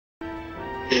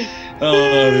Oh,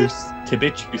 there's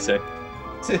Tibich, you say.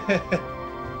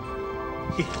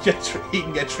 He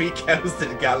can get 3 cows to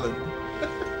the gallon.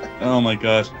 Oh my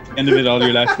god. End of it, all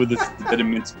you're left with is a bit of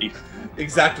mince beef.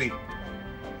 Exactly.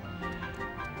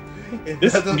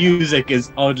 This music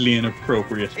is oddly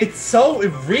inappropriate. It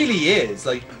really is.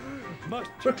 Like,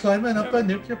 we're climbing up a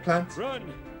nuclear plant,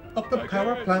 up a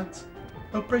power plant,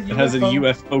 up a UFO. It has a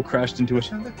UFO crashed into it.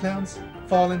 And the clowns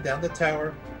falling down the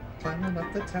tower, climbing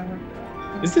up the tower.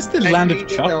 Is this the land of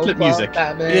chocolate music?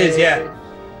 It is, yeah.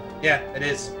 Yeah, it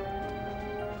is.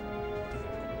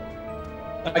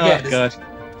 Again, oh god.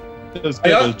 Those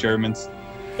Germans.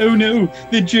 Oh no,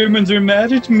 the Germans are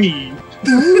mad at me.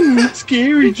 Ooh,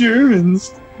 scary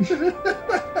Germans.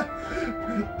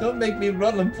 Don't make me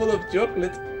run, I'm full of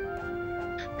chocolate.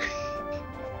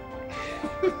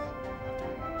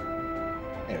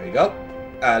 There we go.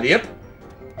 Alley-up.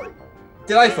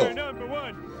 Delightful. We're number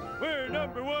one. We're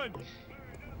number one.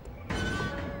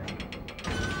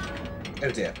 Oh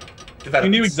dear. You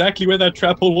knew exactly where that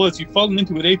trap hole was. You've fallen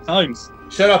into it 8 times.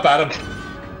 Shut up, Adam.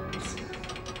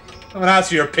 I'm gonna ask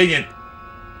for your opinion.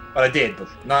 Well, I did, but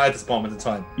not at this moment in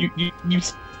time. You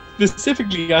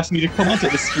specifically asked me to come onto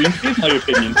the stream to give my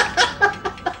opinion.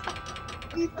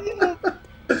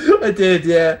 I did,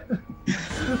 yeah.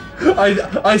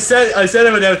 I said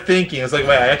it without thinking. I was like,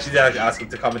 wait, I actually did ask him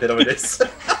to comment over this.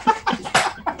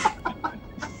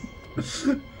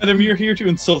 Adam, you're here to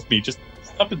insult me. Just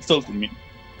stop insulting me.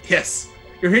 Yes.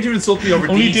 You're here to insult me over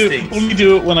these things. Only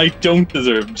do it when I don't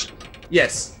deserve it.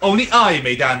 Yes. Only I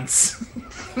may dance.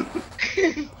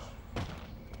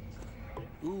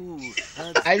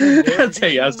 That's how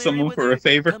you ask someone for a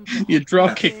favor. You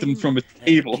drop kick them from a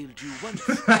table.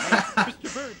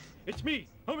 Mr. Burns, it's me,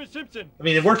 Homer Simpson. I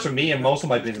mean, it works for me in most of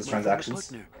my business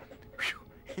transactions.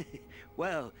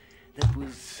 Well, that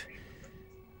was...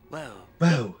 Wow.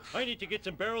 I need to get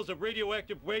some barrels of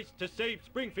radioactive waste to save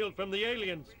Springfield from the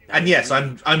aliens. And yes,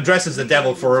 I'm dressed as the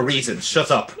devil for a reason.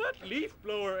 Shut up. Not leaf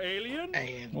blower alien.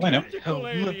 Why not? Tentacle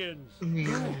aliens.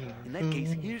 In that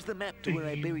case, here's the map to where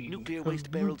I buried nuclear waste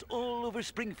barrels all over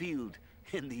Springfield.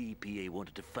 And the EPA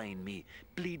wanted to find me,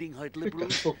 bleeding heart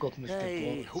liberals. Fuck off, Mr. I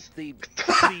Bones. hope they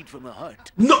bleed from the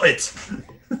heart. Not it!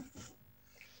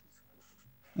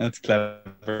 That's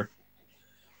clever.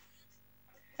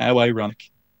 How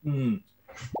ironic.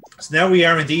 So now we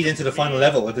are indeed into the final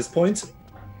level at this point.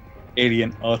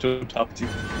 Alien auto top 2.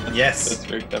 Yes. That's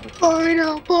very clever.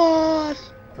 Final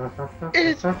boss!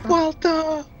 It's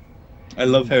Walter! I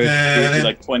love how it gives you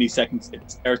like 20 seconds. It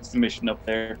starts the mission up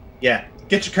there. Yeah.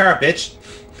 Get your car, bitch.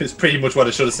 Is pretty much what I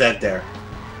should have said there.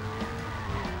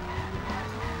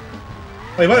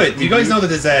 Wait, by the way, do you guys know that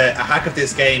there's a hack of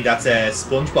this game that's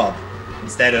SpongeBob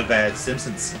instead of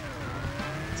Simpsons?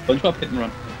 SpongeBob hit and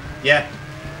run. Yeah.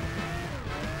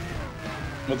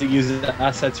 What, it uses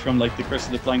assets from like the Curse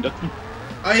of the Flying Dutchman?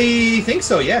 I think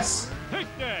so, yes. Take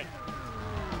that.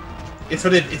 It's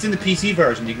in the PC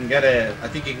version. You can get I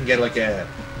think you can get like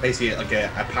basically like a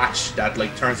patch that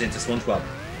like turns into SpongeBob.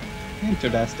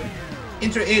 Interesting.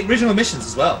 Original missions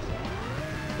as well.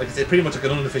 Like it's pretty much like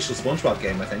an unofficial SpongeBob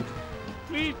game, I think.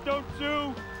 Please don't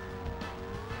sue.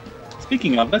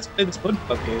 Speaking of, let's play the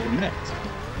SpongeBob game next.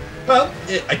 Well,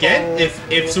 again,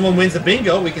 if someone wins the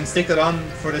bingo, we can stick that on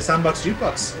for the Sandbox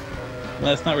Jukebox.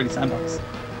 Well, it's not really Sandbox.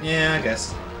 Yeah, I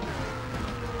guess.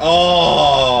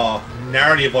 Oh,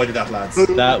 narrowly avoided that, lads.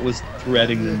 That was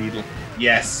threading the needle.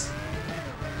 Yes.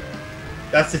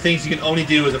 That's the things you can only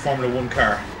do as a Formula 1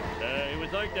 car. It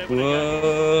was like that.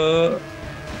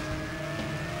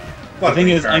 The thing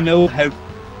is, I know how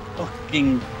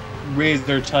fucking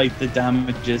razor tight the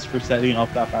damage is for setting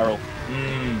off that barrel.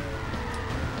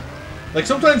 Like,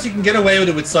 sometimes you can get away with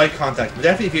it with side contact, but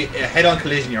definitely if you head-on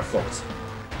collision, you're fucked.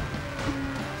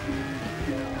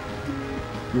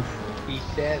 He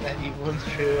said that he runs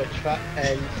through a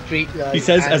street light. He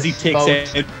says as he takes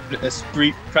out a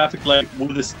street traffic light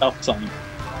with a stop sign.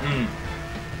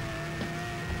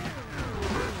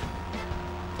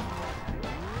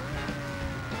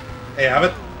 There you have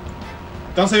it.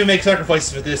 Don't say we make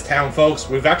sacrifices for this town, folks.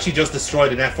 We've actually just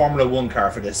destroyed a Formula 1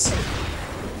 car for this.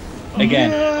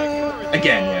 Again.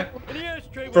 Again, yeah.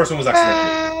 First one was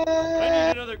accidental. I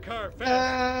need another car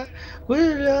fast.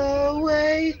 We'll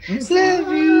always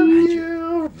love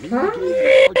you.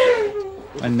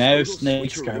 And now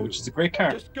Snake's car, which is a great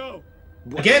car. Just go.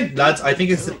 Again, lads, I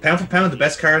think it's pound for pound the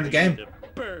best car in the game.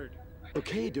 Bird.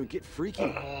 Okay, don't get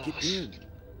freaky. Get in.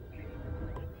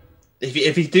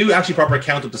 If you do actually properly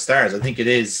count up the stars, I think it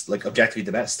is like objectively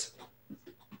the best.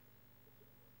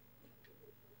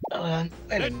 Wait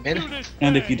a minute.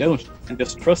 And if you don't, and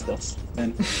just trust us,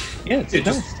 then yeah, it's the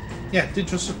best. Yeah,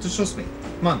 just trust me.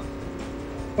 Come on.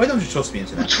 Why don't you trust me,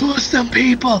 Internet? Trust them,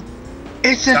 people.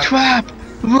 It's a Stop. trap.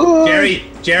 Run.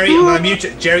 Jerry, I'm gonna mute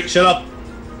you. Jerry, shut up.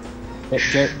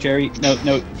 Jerry,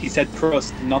 no, he said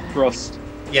trust, not thrust.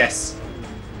 Yes.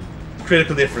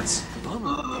 Critical difference.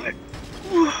 Run.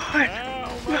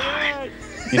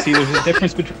 You see, there's a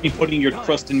difference between putting your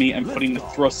trust in me and putting the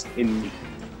thrust in me.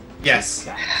 Yes.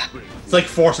 It's like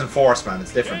force and force, man.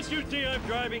 It's different. Can't you see I'm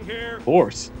driving here?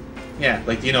 Force. Yeah,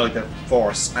 like like the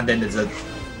force, and then there's a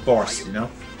force, you know?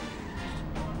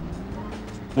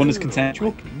 One is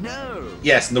consensual. No.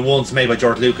 Yes, and the one's made by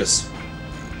George Lucas.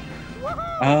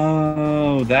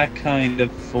 Oh, that kind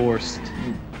of forced.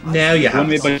 Now you The have one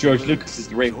made it. by George Lucas is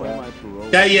the rape one.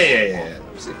 Yeah.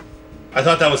 I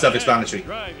thought that was self-explanatory.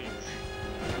 Driving.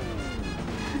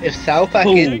 If South Park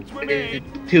Oh. is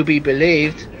to be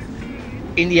believed,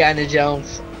 Indiana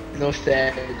Jones, enough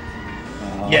said.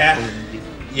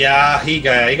 Yeah, he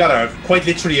got a quite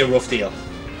literally a rough deal.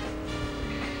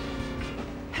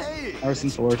 Hey, Harrison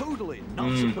it's Ford. totally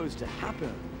not supposed to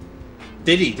happen.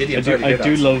 Did he? I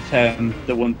do love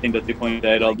the one thing that they point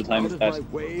out all the time is that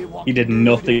he did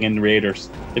nothing in Raiders.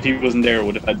 If he wasn't there, it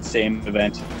would have had the same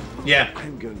event. Yeah,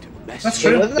 I'm going to mess that's you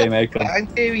true. Wasn't Same that outcome. Bang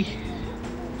Theory?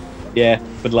 Yeah,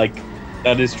 but like,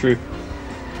 that is true.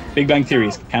 Big Bang Theory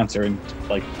is cancer and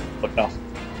like, fuck off.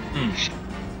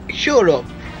 Shut up.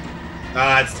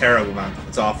 Ah, it's terrible, man.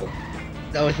 It's awful.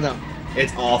 No, it's not.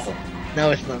 It's awful.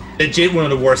 No, it's not. Legit one of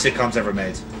the worst sitcoms ever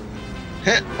made.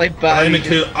 My And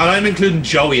battery. I'm including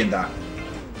Joey in that.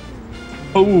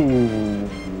 Oh,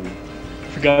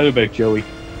 forgot about Joey.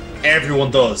 Everyone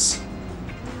does.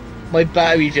 My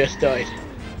battery just died.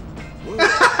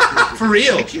 For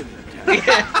real.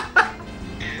 Yeah.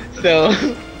 So,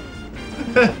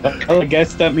 Well, I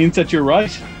guess that means that you're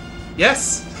right.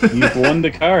 Yes. You've won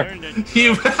the car. Learned it.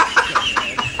 You.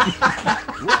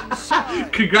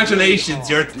 Congratulations,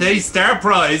 your today's star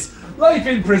prize, life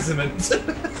imprisonment.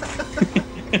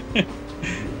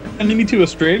 Sending me to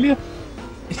Australia?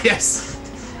 Yes.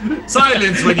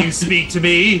 Silence when you speak to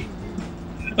me.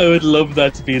 I would love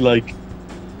that to be like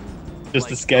just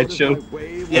a sketch show where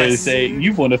they Yes. say,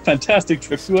 you've won a fantastic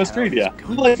trip to Australia.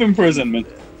 Life imprisonment.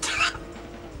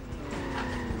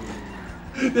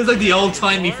 It's like the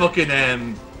old-timey fucking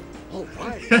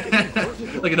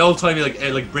like an old-timey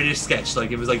like British sketch,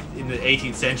 like it was like in the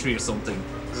 18th century or something.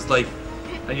 It's like,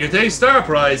 and your today's star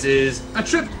prize is a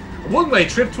one-way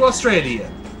trip to Australia,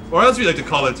 or as we like to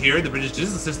call it here in the British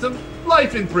judicial system,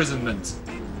 life imprisonment.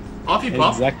 Off you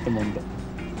pop. Exactamundo.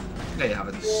 There you have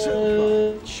it.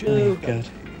 Oh my god.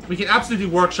 We can absolutely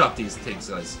workshop these things,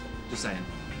 guys. Just saying.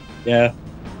 Yeah.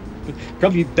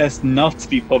 Probably best not to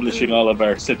be publishing all of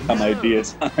our sitcom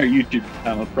ideas on our YouTube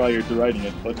channel prior to writing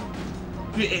it, but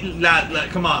Lad,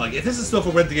 come on, like if this is stuff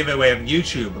we're going to give away on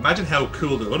YouTube, imagine how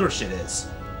cool the other shit is.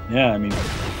 yeah, I mean,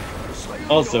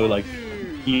 also like,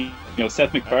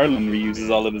 Seth MacFarlane reuses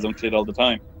all of his own shit all the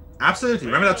time. Absolutely.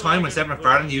 Remember that time when Seth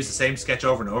MacFarlane used the same sketch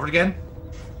over and over again?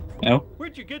 No?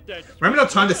 Where'd you get that? Remember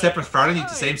that time that Seth MacFarlane used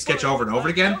the same sketch over and over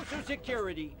again? Social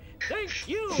Security. Thank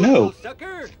you, No. little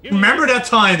sucker. You Remember that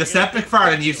time that Seth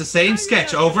MacFarlane used the same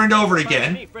sketch over and over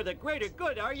again? For the greater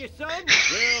good, are you, son?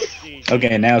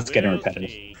 Okay, now it's getting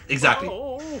repetitive. Exactly.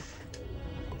 Oh.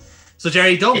 So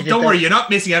Jerry, don't Is it worry, that- you're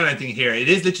not missing out on anything here. It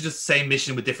is literally just the same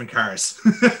mission with different cars.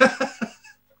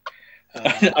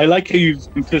 I like how you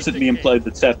implicitly implied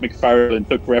that Seth MacFarlane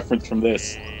took reference from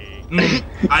this.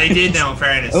 I did now, in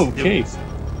fairness. Okay.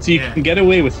 So you Yeah. can get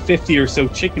away with 50 or so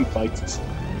chicken fights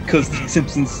because the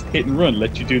Simpsons Hit and Run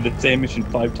let you do the same mission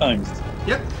 5 times.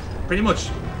 Yep, pretty much.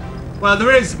 Well,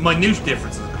 there is minute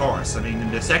differences, of course. I mean,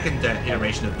 in the second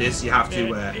iteration of this, you have to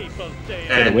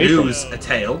Get away from lose a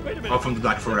tail from the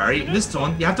black Ferrari. In this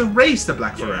one, you have to race the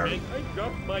black Ferrari. I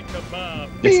dropped my kebab.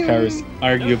 This car is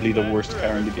arguably the worst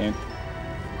car in the game.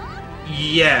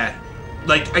 Yeah.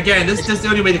 Like, again, this is the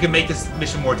only way they can make this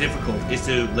mission more difficult is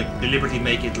to, like, deliberately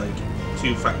make it, like,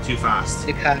 too fast.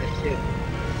 the car too.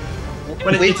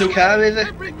 But Which it's a- car is it?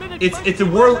 It's the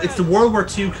World War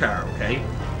II car, okay?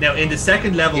 Now, in the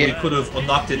second level, we Yeah. could have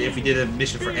unlocked it if we did a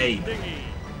mission for Abe,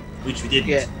 which we didn't.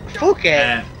 Yeah. Fuck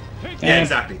it. Yeah,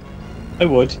 exactly. I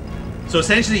would. So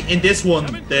essentially, in this one,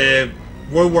 the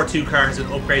World War II car has been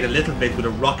upgraded a little bit with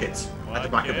a rocket at the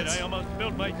back of I it, almost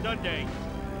spilled my Sunday.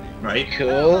 right?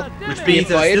 Cool. Which You means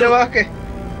it's fired the still, rocket?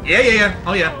 yeah.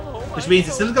 Oh yeah. Which means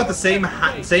it's still got the same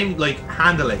like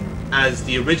handling as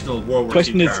the original World War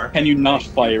Question II is, car. can you not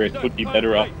fire it? Would be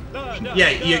better off. Yeah,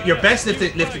 you're best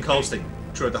lifting coasting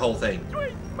throughout the whole thing.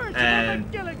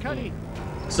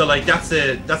 So like that's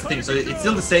the thing. So it's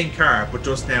still the same car, but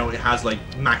just now it has like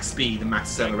max speed and max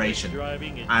acceleration,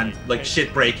 and like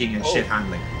shit braking and shit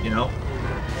handling. You know.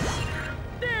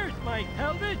 There's my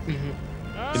helmet.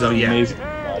 So yeah. Amazing.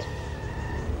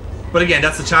 But again,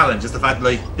 that's the challenge. It's the fact that,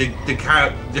 like the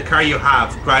car you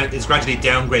have is gradually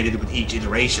downgraded with each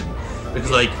iteration,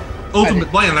 because like ultimately,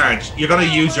 by and large, you're gonna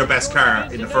use your best car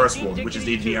in the first one, which is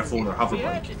the VR4 or hover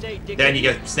bike. Then you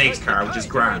get Snake's car, which is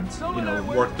grand. You know,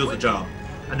 does the job.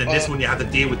 And then this one, you have to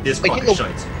deal with this kind of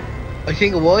shite. I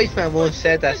think a wise man once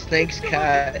said that Snake's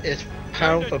car is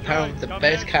pound for pound the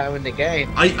best car in the game.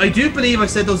 I do believe I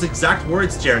said those exact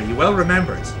words, Jerry. You well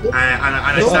remembered, and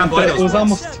I stand by those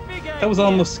words. That was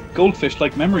almost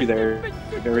goldfish-like memory there,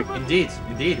 Derek. Indeed.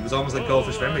 It was almost like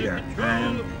goldfish memory there.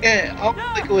 Yeah,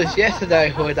 I think it was yesterday I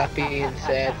heard that being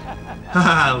said.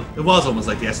 It was almost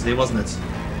like yesterday, wasn't it?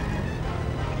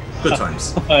 Good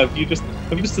times. Have you just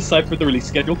deciphered the release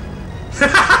schedule?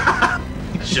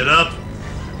 Shut up.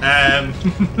 Well,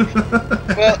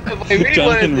 if I really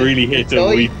Jonathan really hates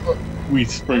it. but We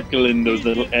sprinkle in those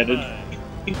little edits.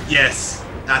 Yes,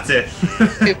 that's it.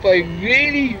 if I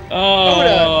really,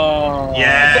 Oh,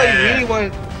 Yeah. if I really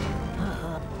want,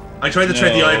 I tried to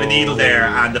thread the eye of a needle there,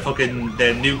 and the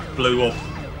nuke blew up.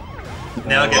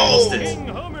 Now I get busted.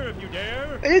 Homer, if you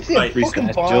dare. it's a Right. fucking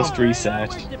Reset. bomb. Just reset.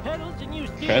 Push the pedals and use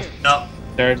Press gears. No.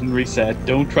 start and reset.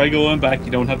 Don't try going back.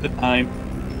 You don't have the time.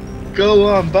 Go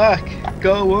on back.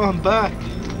 Go on back.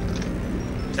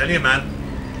 Tell you, man.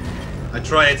 I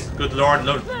tried. Good Lord,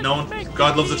 no,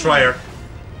 God loves a trier.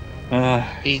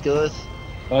 He does.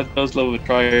 God does love a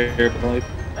trier, but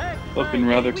I fucking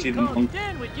rather see them hung.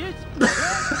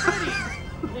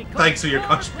 Thanks for your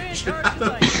contribution,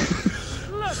 Adam.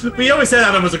 We always said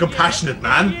Adam was a compassionate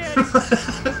man.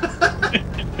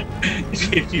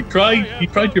 If you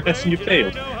tried your best and you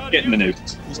failed. Get in the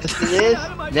notes. Yes, it is.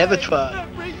 Never try.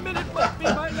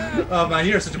 Oh man,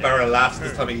 you're such a barrel of laughs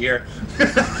this time of year.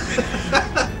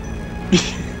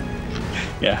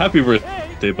 Yeah, happy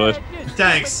birthday, bud.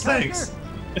 Thanks.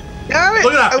 Damn it!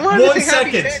 Look at that, I wanted 1 to sing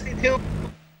happy second. birthday to-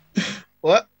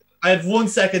 What? I had 1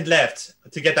 second left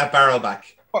to get that barrel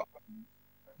back. It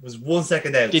was 1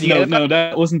 second out. Did you get it back? No,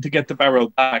 that wasn't to get the barrel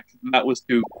back. That was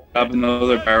to grab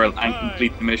another barrel and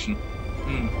complete the mission.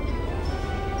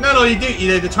 No, you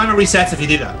do. The timer resets if you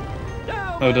do that.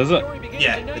 Oh, does it?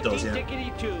 Yeah, it does, yeah.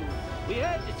 We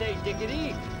had to say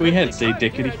dickety. We had to say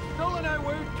dickety. Stolen our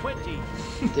word 20.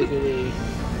 Diggity.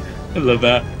 I love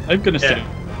that. I'm gonna start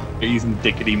Yeah. using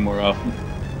dickety more often.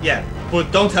 Yeah,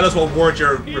 but don't tell us what word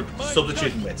you're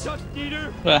substituting with.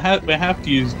 Well, we have to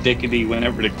use dickety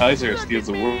whenever the Kaiser steals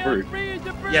a word.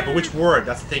 Yeah, but which word?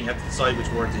 That's the thing. You have to decide which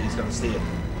word he's going to steal.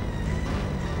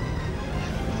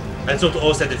 And it's up to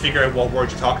us then to figure out what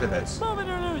word you're talking about. Move it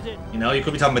or lose it. You know, you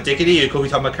could be talking about dickety, you could be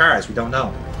talking about cars. We don't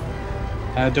know.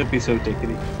 Don't be so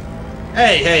dickety.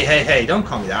 Hey! Don't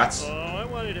call me that. Oh, I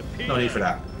wanted a pee. No need for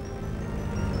that.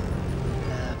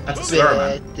 That's a slur,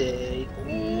 man. Birthday to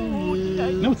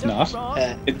No, it's not.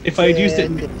 you. If I had used it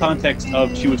in the context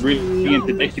of she was really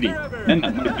into dickety, then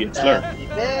that might be a slur. Happy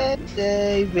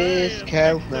birthday,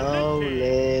 Viscount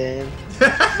Nolan.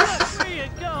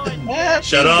 Happy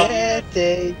Shut up.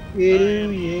 birthday to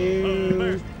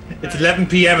you. It's 11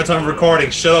 PM at time of recording.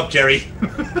 Shut up, Jerry.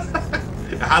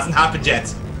 It hasn't happened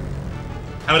yet.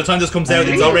 And by the time this comes out,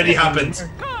 it's already happened.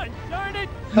 God darn it.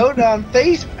 Hold on,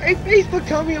 Facebook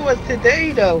told me it was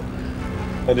today though.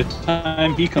 By the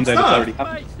time he comes It's out, it's not.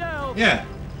 already happened. Myself. Yeah.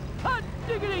 Hot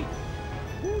diggity.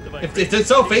 If it's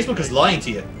so, Facebook is lying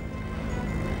to you.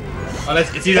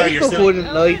 Unless it's either you're Facebook still.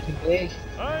 wouldn't lie to me.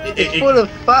 It's full of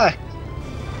fact.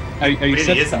 Are you Really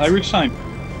set isn't. to Irish time?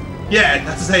 Yeah,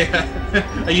 that's to say.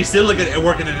 Are you still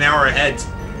working an hour ahead?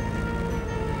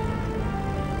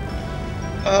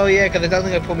 Oh yeah, because I don't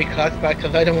think I put my clocks back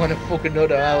because I don't want to fucking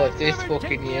another hour this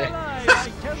fucking year.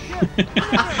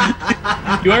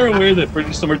 You are aware that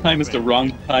British summertime is the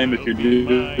wrong time if you're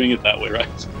doing it that way,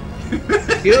 right?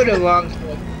 You're the wrong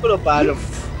one. Put up Adam.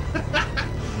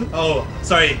 Oh,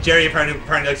 sorry, Jerry apparently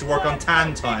likes to work on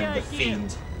tan time, the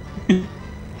fiend.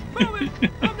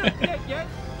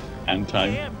 And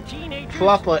time.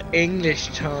 Proper English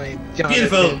time,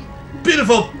 Jonathan.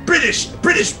 Beautiful British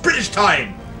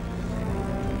time.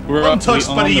 We're Untouched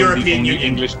we by all the know European only Union.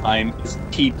 English time is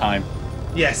tea time.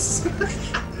 Yes,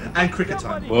 and cricket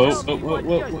time. Whoa.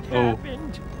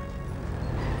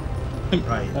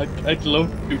 Right. I'd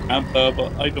love to, Grandpa,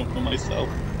 but I don't know myself.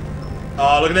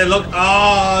 Oh, look at that! Look!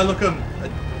 Oh, look him!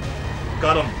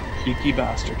 Got him. Cheeky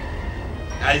bastard.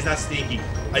 Ah, he's not sneaky.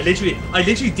 I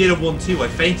literally did a 1-2. I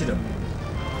fainted him.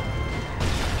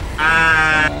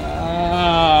 Ah.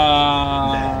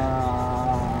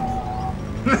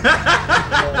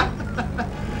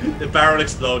 barrel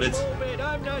exploded.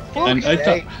 And I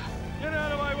thought, Get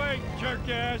out of my way, jerk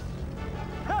ass!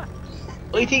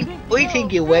 I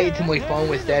think you waited till my phone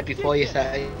was dead before you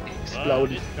started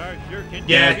exploding.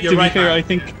 Yeah, you're to right, be fair, man. I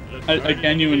think I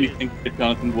genuinely think that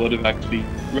Jonathan would have actually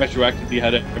retroactively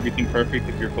had everything perfect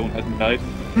if your phone hadn't died.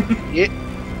 Yeah.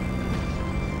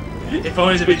 If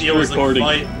only the video was like recording.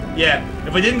 Yeah,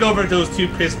 if I didn't go over those 2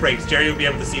 piss breaks, Jerry would be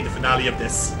able to see the finale of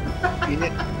this.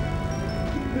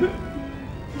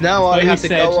 Now I Like have he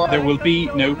to said, go there on. will be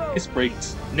no piss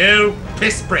breaks. No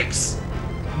piss breaks.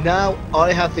 Now all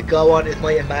I have to go on is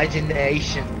my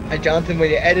imagination. And Jonathan, when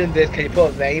you're editing this, can you put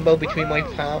a rainbow between my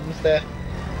palms there?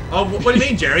 Oh, what do you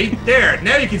mean, Jerry? There,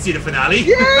 now you can see the finale.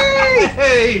 Yay!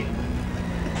 Hey!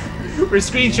 We're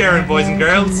screen sharing, boys and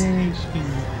girls.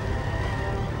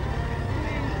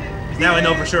 Now I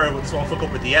know for sure this won't fuck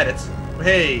up with the edits.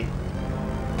 Hey,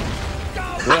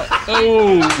 What?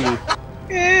 Oh!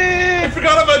 I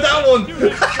forgot about that one.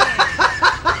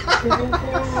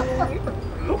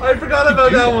 I forgot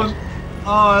about that one.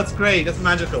 Oh, that's great. That's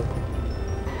magical.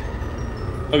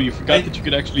 Oh, you forgot that you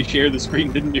could actually share the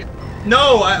screen, didn't you?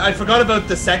 No, I forgot about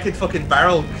the second fucking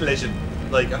barrel collision.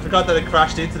 Like, I forgot that it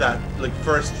crashed into that, like,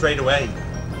 first straight away.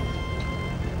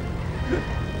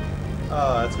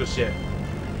 Oh, that's good shit.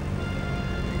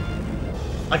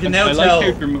 I can now I tell.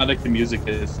 like how dramatic the music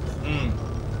is. To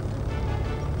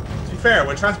be fair,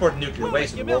 we're transporting nuclear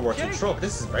waste in a World War II truck.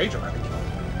 This is very dramatic.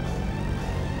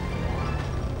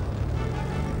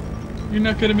 You're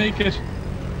not gonna make it.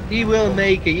 He will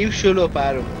make it. You shut up,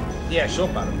 Adam. Yeah, shut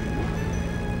up, Adam.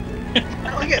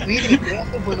 I get really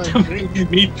aggressive when I'm drinking.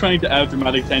 Me trying to add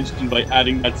dramatic tension by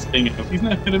adding that sting. If he's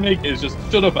not gonna make it, it's just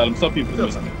shut up, Adam. Stop being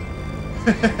miserable.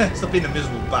 Stop being a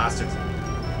miserable bastard.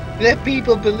 Let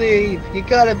people believe. You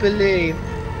gotta believe.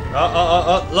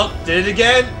 Look, did it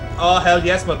again. Oh, hell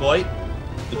yes, my boy.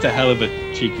 It's a hell of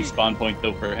a cheeky spawn point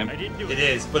though for him. It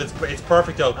is, but it's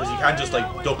perfect though, because you can't just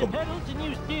like duck him.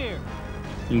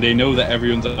 And they know that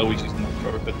everyone's always using that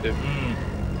shortcut too.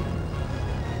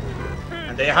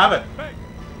 And there you have it.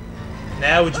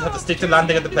 Now we just have to stick to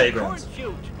landing at the playground.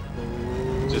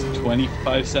 Just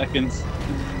 25 seconds.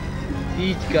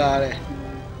 He's got it.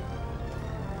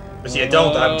 But see, I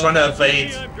don't. I'm trying to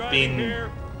evade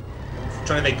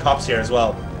trying to make cops here as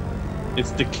well.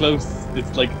 It's the close.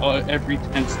 It's like every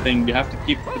tense thing. You have to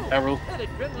keep the barrel.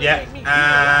 Yeah,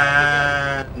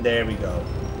 and there we go.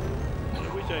 I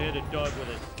wish I had a dog with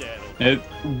a saddle.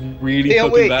 It's really Yeah,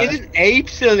 fucking wait, bad. isn't Ape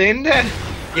still in there?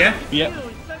 Yeah. Yep.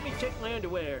 Let me check my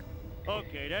underwear.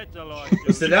 Okay, that's a lot.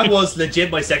 So that was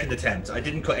legit my second attempt. I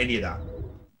didn't cut any of that.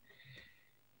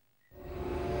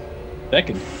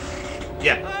 Second.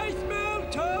 Yeah. I smell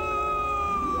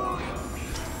toad!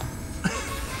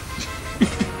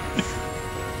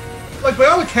 Like, by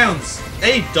all accounts,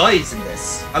 Abe dies in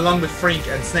this, along with Frank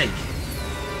and Snake.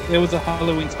 It was a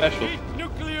Halloween special.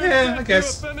 Nuclear Yeah, I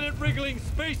guess. effeminate wriggling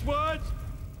space wads.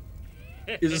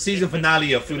 It's a season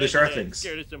finale of Foolish Earthlings.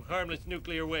 Scared of some harmless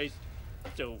nuclear waste.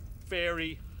 So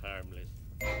very harmless.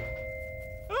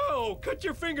 Oh, cut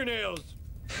your fingernails.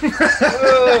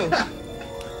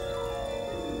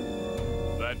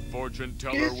 That fortune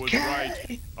teller It's was Kang.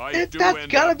 right. That's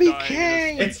gotta be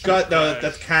Kang. It's got no,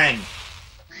 that's Kang.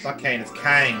 It's not Kane, it's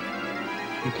Kang.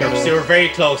 Okay. So you're very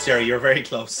close, Jerry. You're very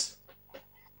close.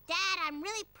 Dad, I'm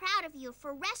really proud of you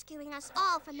for rescuing us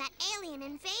all from that alien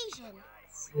invasion.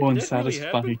 So Did that really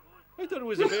unsatisfying. happen? I thought it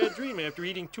was a bad dream after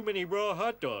eating too many raw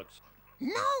hot dogs.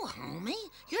 No, homie,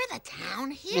 you're the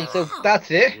town hero. And so that's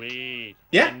it. Wait.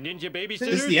 Yeah. And ninja babysitters?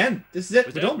 This is the end. This is it.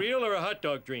 Was We're that done. real or a hot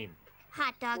dog dream?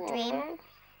 Hot dog dream.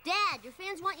 Dad, your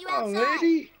fans want you outside.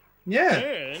 Already? Yeah.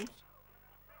 And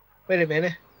Wait a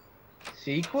minute.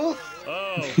 Sequel?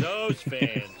 oh, those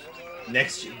fans.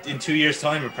 Next, in 2 years'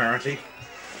 time, apparently.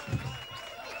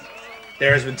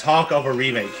 There has been talk of a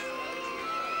remake.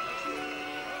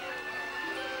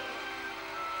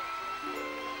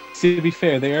 See, to be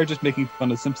fair, they are just making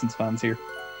fun of Simpsons fans here.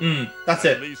 That's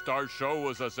At it. least our show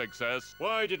was a success.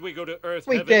 Why did we go to Earth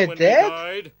Wait, heaven they're when dead? we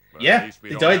died? But Yeah, at least we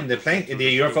they don't died have in the to plane- sit in through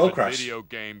the UFO stupid crash. Video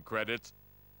game credits.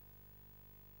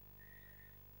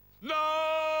 No.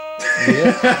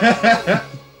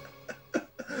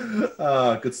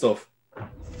 Good stuff.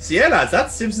 So yeah, lads,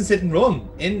 that's Simpsons Hit and Run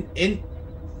in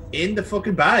the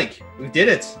fucking bag. We did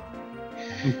it.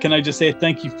 And can I just say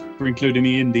thank you for including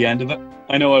me in the end of it?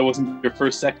 I know I wasn't your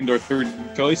first, second, or third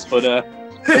choice, but I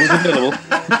was available.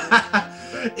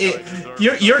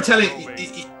 You're telling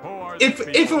if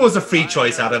it was a free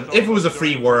choice, Adam, if it was a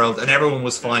free world and everyone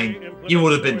was fine, you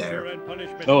would have been there.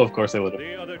 Oh, of course I would have.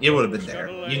 You would have been there.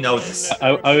 You know this.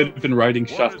 I would have been riding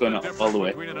shotgun all the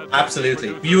way. Absolutely.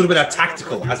 You would have been at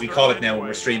tactical, as we call it now when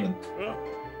we're streaming.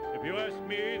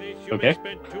 Okay.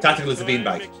 Tactical is the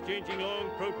beanbag.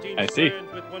 I see.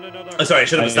 Oh, sorry, I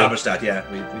should have established that. Yeah,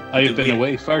 I've been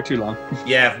away far too long.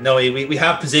 Yeah, no, we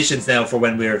have positions now for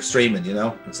when we're streaming. You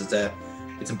know, it's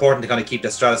important to kind of keep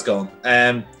the stratus going.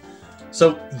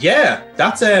 So yeah,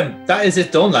 that is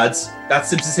it done, lads. That's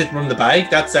Simpsons Hit and Run the Bag.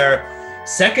 That's our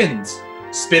second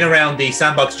spin around the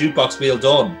Sandbox Jukebox wheel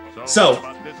done. So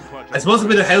I suppose a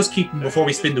bit of housekeeping before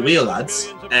we spin the wheel,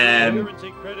 lads.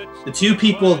 The two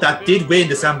people that did win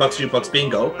the Sandbox Jukebox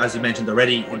bingo, as you mentioned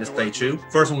already in this playthrough,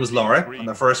 first one was Laura on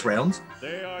the first round.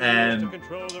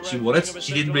 She won it.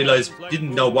 She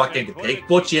didn't know what game to pick,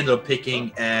 but she ended up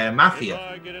picking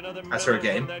Mafia as her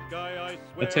game.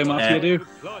 That's how Mafia do.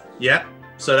 Yeah,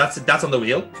 so that's on the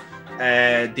wheel.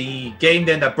 The game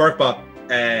then that Bertbot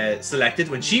selected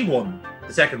when she won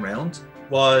the second round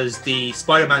was the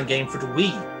Spider-Man game for the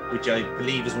Wii, which I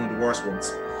believe is one of the worst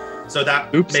ones. So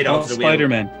that made it onto the wheel.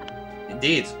 Spider-Man.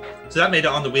 Indeed. So that made it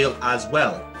on the wheel as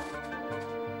well.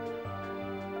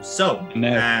 So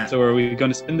now, so are we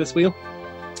going to spin this wheel?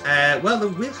 Well, the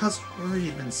wheel has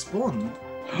already been spun.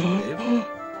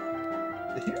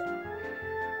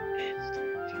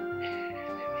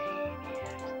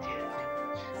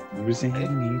 Losing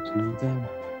me to them.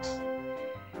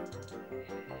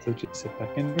 So just sit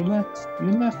back and relax.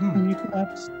 You laugh when you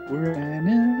collapse. We're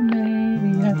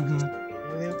animaniacs.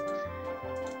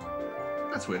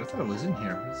 That's weird. I thought it was in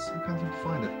here. I can't even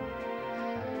find it.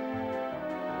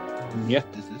 Yeah.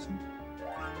 Is this one?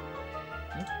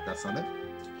 Nope, that's not it.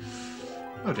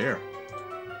 Oh dear.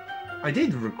 I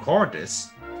did record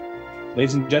this.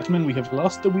 Ladies and gentlemen, we have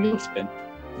lost the wheel spin.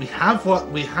 We have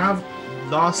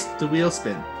lost the wheel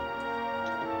spin.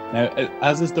 Now,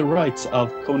 as is the rights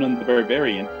of Conan the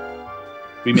Barbarian,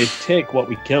 we may take what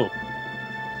we kill.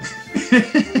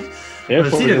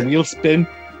 Therefore, the wheel spin,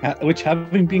 which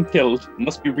having been killed,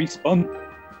 must be respun.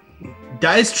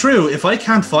 That is true. If I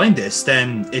can't find this,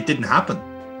 then it didn't happen.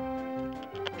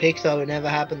 Pixar, it never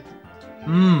happened.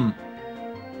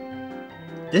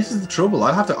 This is the trouble.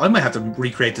 I might have to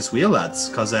recreate this wheel, lads,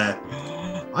 because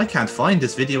I can't find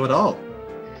this video at all.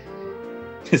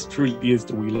 This truly is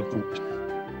the wheel of the world.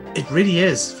 It really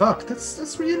is. Fuck,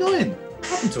 that's really annoying. What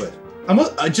happened to it?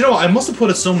 Do you know what? I must have put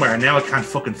it somewhere, and now I can't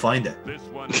fucking find it.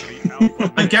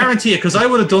 I guarantee it, because I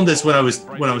would have done this when I was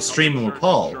streaming with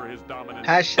Paul.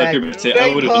 Hashtag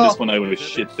I would have done this when I was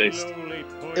shit-faced.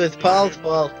 It was Paul's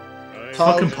fault.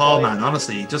 Fucking Paul, man.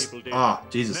 Honestly, just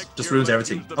Jesus, just ruins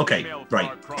everything. Okay,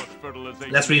 right.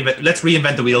 Let's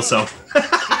reinvent the wheel. So,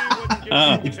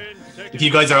 if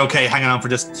you guys are okay, hang on for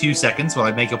just 2 seconds while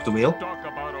I make up the wheel.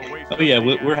 Oh yeah,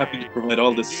 we're happy to provide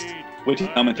all this witty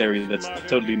commentary that's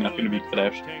totally not going to be cut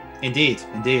out. Indeed.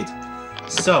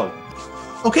 So,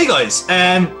 okay, guys.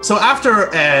 So after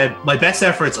my best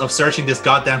efforts of searching this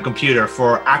goddamn computer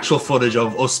for actual footage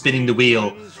of us spinning the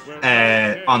wheel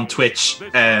on Twitch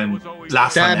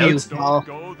last time out. Paul.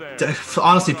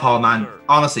 Honestly, Paul, man.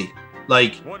 Honestly.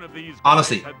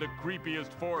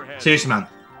 Seriously, man.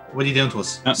 What are you doing to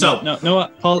us?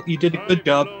 No, Paul, you did a good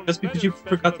job. Just because you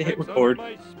forgot to hit record,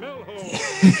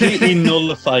 completely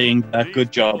nullifying that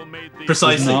good job.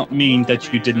 Precisely. Does not mean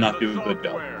that you did not do a good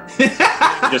job.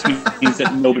 It just means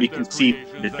that nobody can see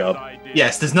the job.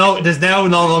 Yes, there's now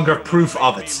no longer proof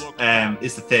of it.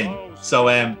 Is the thing. So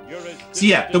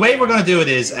yeah, the way we're going to do it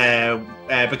is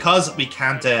because we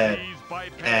can't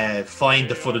find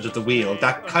the footage of the wheel.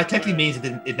 That technically means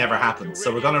it never happened.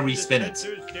 So we're going to respin it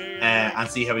and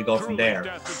see how we go from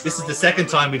there. This is the second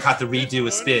time we've had to redo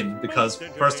a spin because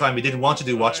first time we didn't want to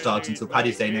do Watch Dogs until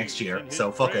Paddy's Day next year.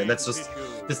 So fuck it. Let's just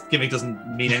this gimmick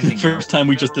doesn't mean anything. First time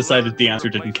we just decided the answer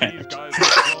didn't count.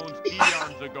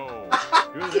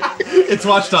 It's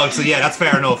Watch Dogs, so yeah, that's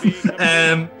fair enough.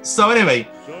 So anyway,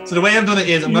 so the way I've done it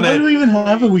is I'm gonna. I don't even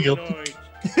have a wheel.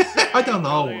 I don't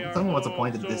know what's the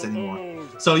point of this anymore.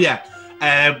 So yeah,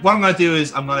 what I'm gonna do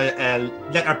is I'm gonna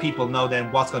let our people know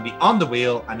then what's gonna be on the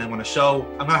wheel, and then I'm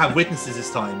gonna have witnesses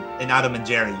this time in Adam and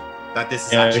Jerry that this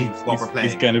is actually what we're playing.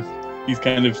 He's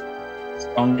kind of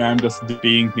strong-armed us into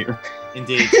being here.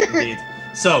 Indeed.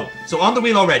 So on the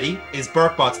wheel already is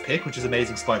Bertbot's pick, which is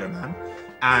Amazing Spider-Man,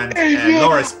 and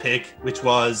Laura's pick, which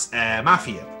was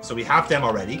Mafia. So we have them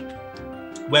already,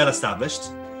 well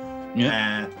established.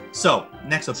 Yeah. So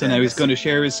next up. So now he's going to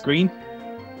share his screen.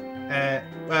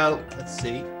 Well, let's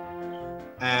see.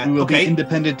 We will be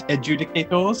independent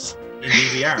adjudicators.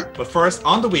 Indeed we are. But first,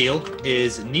 on the wheel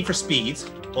is Need for Speed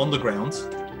Underground.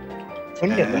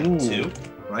 2.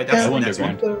 Right, that's the next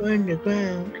one.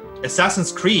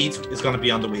 Assassin's Creed is going to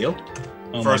be on the wheel.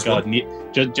 Oh First my god,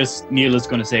 one. just Neil is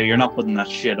going to say, you're not putting that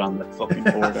shit on the fucking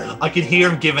board. Are you? I can hear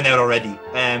him giving out already.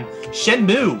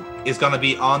 Shenmue is going to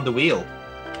be on the wheel.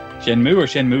 Shenmue or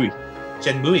Shenmue?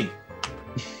 Shenmue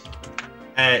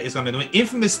is going to be on the wheel.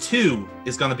 Infamous 2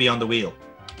 is going to be on the wheel.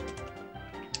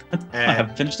 I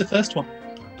haven't finished the first one.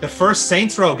 The first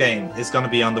Saints Row game is going to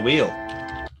be on the wheel.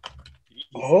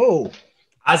 Oh.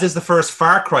 As is the first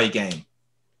Far Cry game.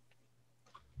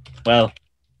 Well,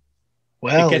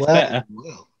 Well, it gets better.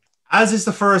 well. As is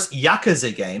the first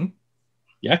Yakuza game.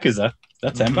 Yakuza.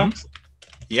 That's Sandbox.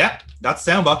 Yeah, that's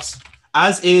Sandbox.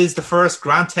 As is the first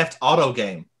Grand Theft Auto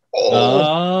game.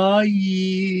 Oh,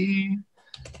 yeah.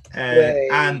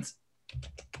 Right.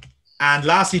 And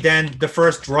lastly, then the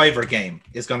first Driver game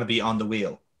is going to be on the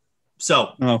wheel.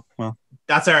 So Oh, well.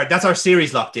 that's our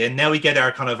series locked in. Now we get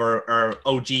our kind of our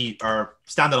OG, our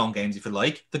standalone games, if you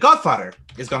like. The Godfather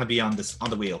is going to be on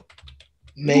the wheel.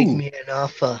 Make Ooh. me an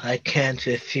offer I can't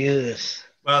refuse.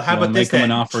 Well, how Well, about this make him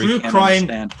then? an offer he True can't Crime.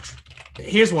 understand.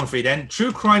 Here's one for you then.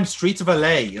 True Crime Streets of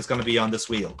LA is going to be on this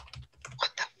wheel. What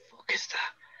the fuck is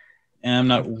that? I'm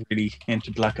not really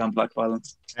into black on black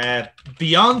violence.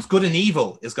 Beyond Good and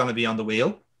Evil is going to be on the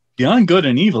wheel. Beyond Good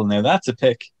and Evil, now that's a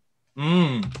pick.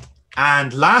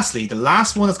 And lastly, the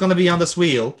last one that's going to be on this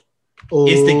wheel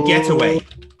is The Getaway.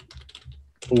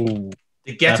 Oh,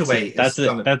 The Getaway. That's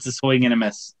a swing and a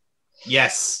miss.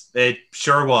 Yes, it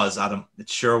sure was, Adam. It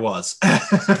sure was.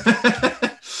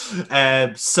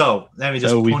 So let me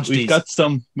just punch we've these. got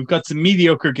some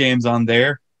mediocre games on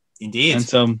there Indeed. and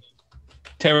some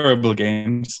terrible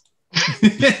games.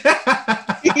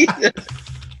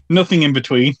 Nothing in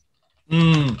between.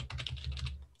 Again,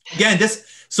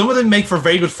 some of them make for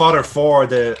very good fodder for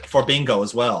bingo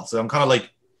as well. So I'm kind of like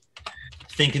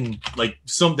thinking like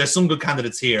there's some good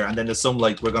candidates here, and then there's some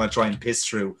like we're gonna try and piss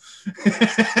through to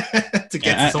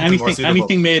get to something more suitable.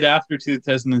 Anything made after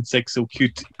 2006, so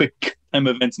quick time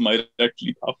events might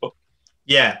actually pop up.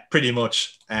 Yeah, pretty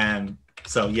much.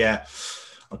 So yeah.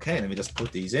 Okay, let me just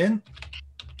put these in.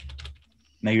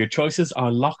 Now your choices are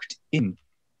locked in.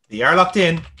 They are locked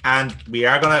in, and we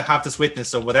are going to have this witness.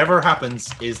 So whatever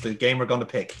happens is the game we're going to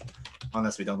pick,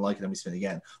 unless we don't like it and we spin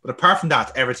again. But apart from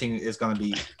that, everything is going to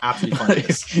be absolutely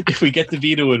fine. If we get to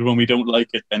veto it when we don't like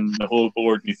it, then the whole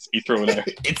board needs to be thrown out.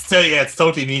 It's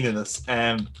totally meaningless.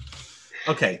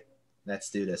 Okay, let's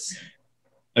do this.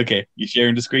 Okay, you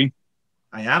sharing the screen?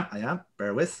 I am.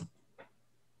 Bear with.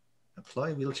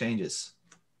 Apply wheel changes.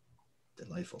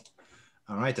 Delightful.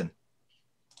 All right then.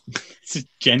 This is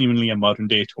genuinely a modern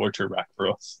day torture rack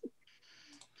for us.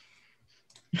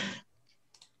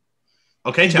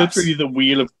 Okay, chaps. Literally the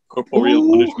wheel of corporeal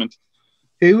punishment.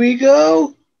 Here we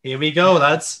go. Here we go,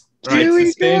 lads. Right, Here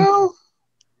we spin. go.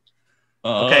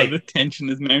 Oh, Okay. the tension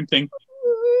is mounting.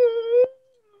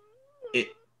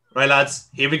 Right, lads.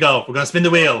 Here we go. We're going to spin the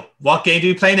wheel. What game do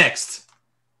we play next?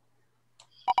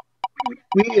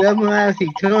 Wheel of morality.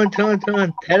 Turn. Tell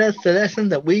us the lesson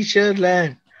that we should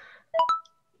learn.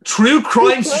 True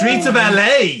Crime Streets of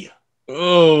LA.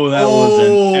 Oh, that was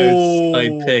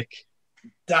an outside pick.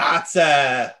 That's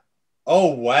oh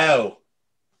wow.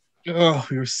 Oh,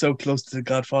 we were so close to the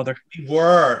Godfather.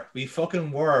 We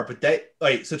fucking were. But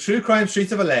right, so True Crime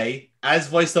Streets of LA, as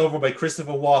voiced over by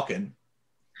Christopher Walken,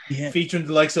 featuring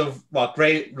the likes of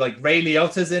Ray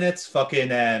Liotta's in it,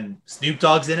 fucking Snoop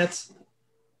Dogg's in it.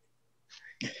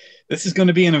 This is going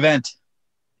to be an event.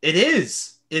 It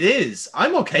is.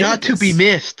 I'm okay. Not to be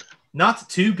missed. Not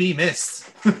to be missed.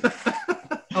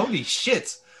 Holy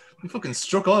shit. We fucking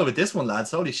struck all with this one,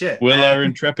 lads. Holy shit. Will our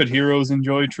intrepid heroes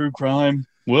enjoy true crime?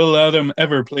 Will Adam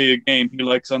ever play a game he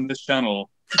likes on this channel?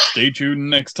 Stay tuned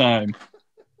next time.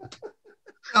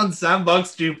 On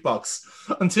Sandbox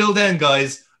Jukebox. Until then,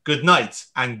 guys, good night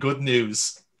and good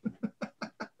news.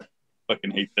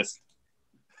 Fucking hate this.